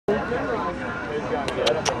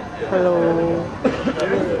Hello，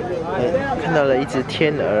看到了一只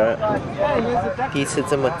天鹅，第一次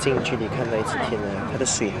这么近距离看到一只天鹅，它的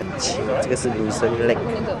水很清，这个是 Lucerne Lake。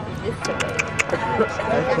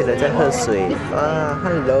现在在喝水啊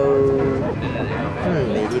 ，Hello，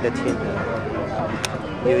 美丽的天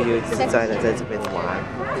鹅，悠悠自在的在这边玩，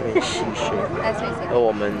这边戏水，而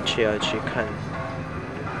我们却要去看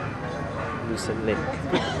Lucerne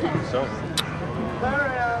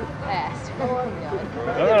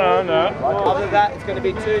Lake。No. After that, it's going to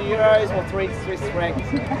be €2 or 3 Swiss francs.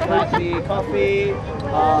 The coffee,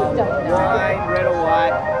 wine, red or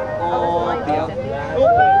white, or beer.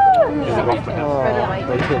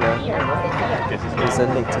 回去呢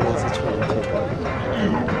？Lucerne Lake 真的是春天。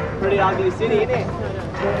Pretty ugly city, isn't it?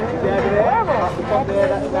 Yeah, over there. Up the top there,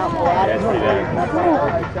 that's about flat. That's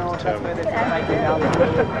where they're taking down the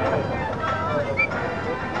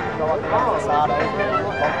facade over.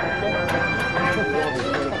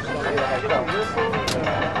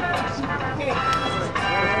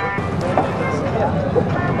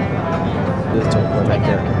 就是走过那个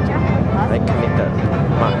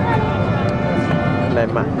马，来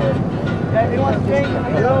马。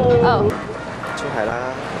出海啦！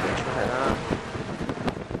我们出海啦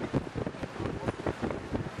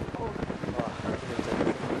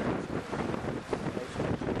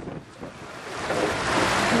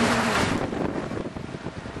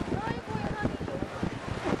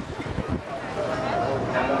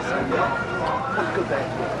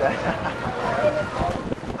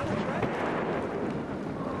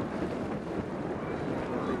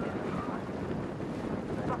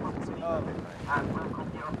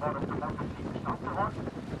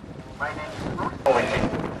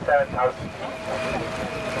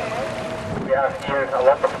！We have here a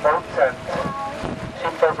lot of boats and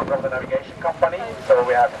shipboats from the navigation company. So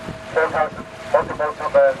we have 4,000 motorboats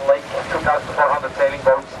on the lake, 2,400 sailing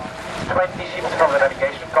boats, 20 ships from the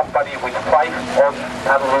navigation company with 5 on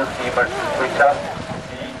paddle steamers. We just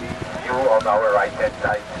see you on our right hand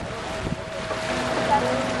side.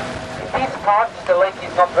 In these parts the lake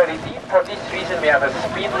is not very deep. For this reason we have a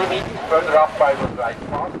speed limit. Further up I will drive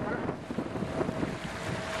faster.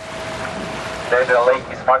 There the lake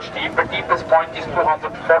is much deeper. Deepest point is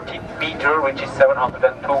 240 meters, which is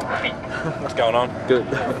 702 feet. What's going on? Good.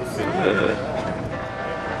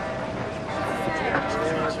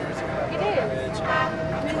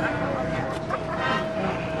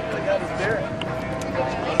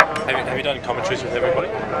 Have you done commentaries with everybody?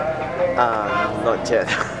 Not yet.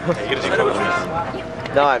 Okay, you're gonna do commentaries.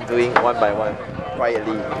 Now I'm doing one by one,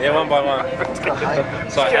 quietly. Yeah, one by one.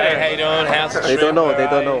 It's like, hey, how you doing? How's the trip? They don't know. I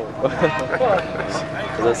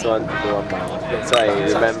just want to do one by one. So I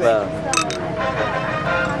remember.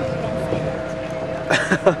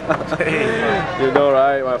 You know,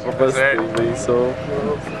 right? My purpose is doing so.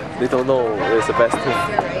 They don't know it's the best thing.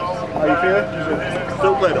 How you feeling?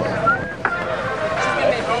 Still little.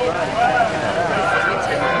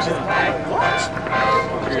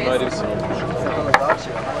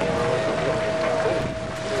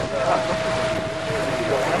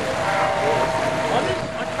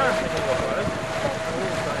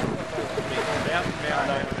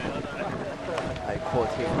 I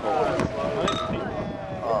caught him cold.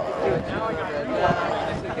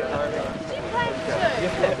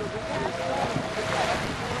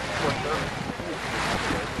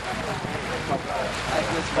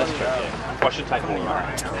 That's true, yeah. I should take all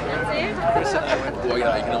that. Well, you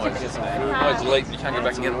know, you can always delete, you can't go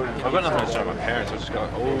back and get it. I've got nothing to show my parents, I just go,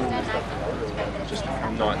 oh, just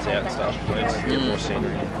nights out and stuff. Let's get more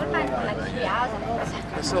scenery.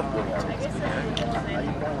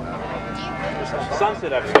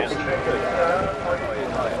 Sunset over here.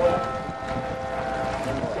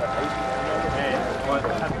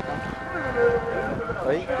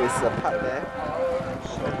 Right, there's a park there.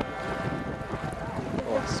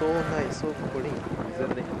 Oh, so nice, so cooling,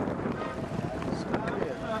 isn't it? So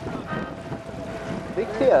clear. Big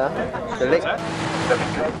clear, the lake. The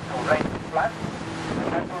request to rent flats,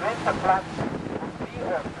 and to rent a flat would be a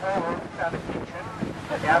 4-room and a kitchen.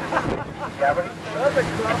 The average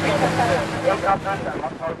between 800 and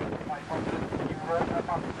 1,500 euros a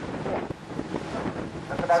month.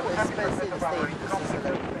 That's about 10% of our income for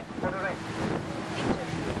the rent.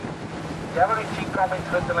 The average income in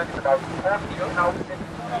Switzerland is about 40,000 euros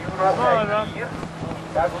a year.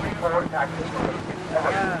 That's before taxes.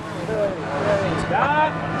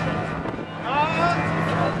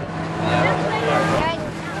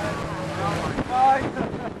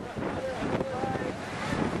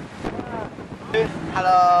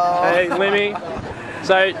 Hello. Hey, Lemmy.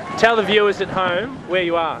 So tell the viewers at home where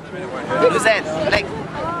you are. Lucerne Lake.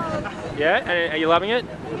 Yeah, and are you loving it?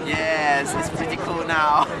 Yes, it's pretty cool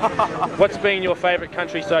now. What's been your favourite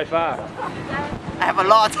country so far? I have a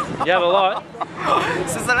lot. You have a lot?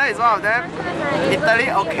 Switzerland is one of them.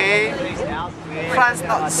 Italy, okay. France,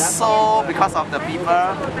 not so because of the people.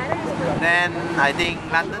 Then I think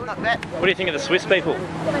London, not bad. What do you think of the Swiss people?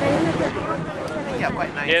 Yeah,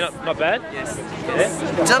 quite nice. Yeah, not bad? Yes.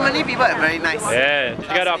 Yeah? Germany people are very nice. Yeah. Did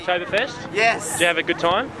you go to Oktoberfest? Yes. Did you have a good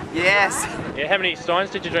time? Yes. Yeah, how many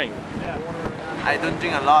steins did you drink? I don't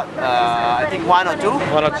drink a lot. I think 1 or 2.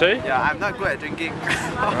 1 or 2? Yeah, I'm not good at drinking.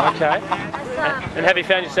 Okay. And have you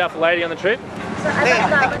found yourself a lady on the trip? Hey!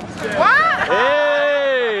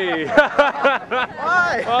 Hey!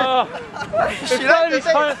 Why? Oh, in front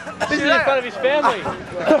of his family.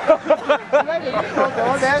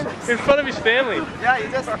 In front of his family. Yeah, you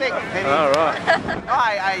just take any. Alright. No,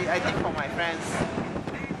 I think for my friends.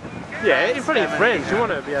 Yeah, in front of your friends, you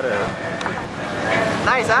want to be able to...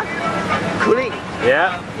 Nice, huh? Cooling.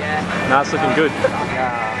 Yeah? Yeah. No, it's looking good.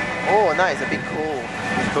 Yeah. Oh, nice, a bit cool.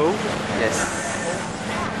 Cool? Yes.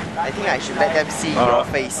 I think I should let them see your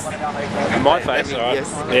face. My face? Alright. Yes.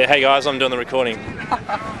 Yeah, hey guys, I'm doing the recording.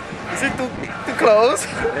 Is it too close?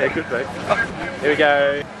 Yeah, good be. Here we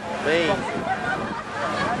go. Me.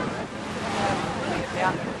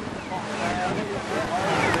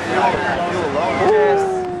 Yes.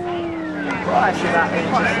 Well, actually that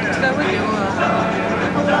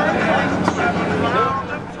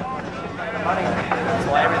that's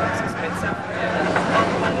why everything's expensive.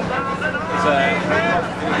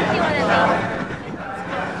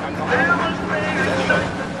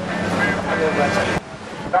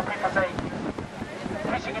 Some people say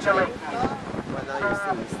fishing in the lake But now you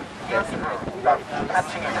see there's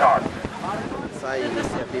catching is hard. so you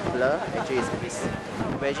see a bit blur. Actually, it's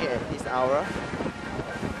imagine at this hour,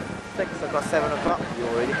 6 o'clock, 7 o'clock, you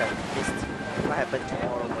already have missed what happened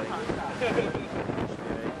tomorrow morning.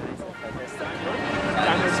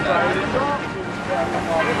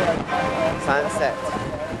 Sunset,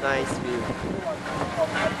 nice view.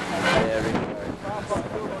 Very good.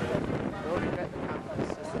 No regret to come to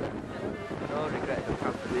Switzerland. No regret to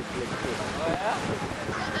come to this lake.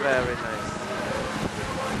 Very nice.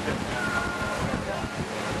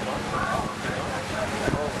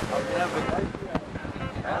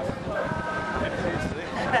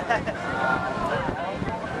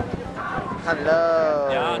 Hello.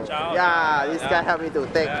 Yeah, ciao. Yeah, this guy helped me to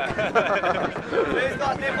take. Yeah. Who's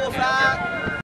got nipples, man?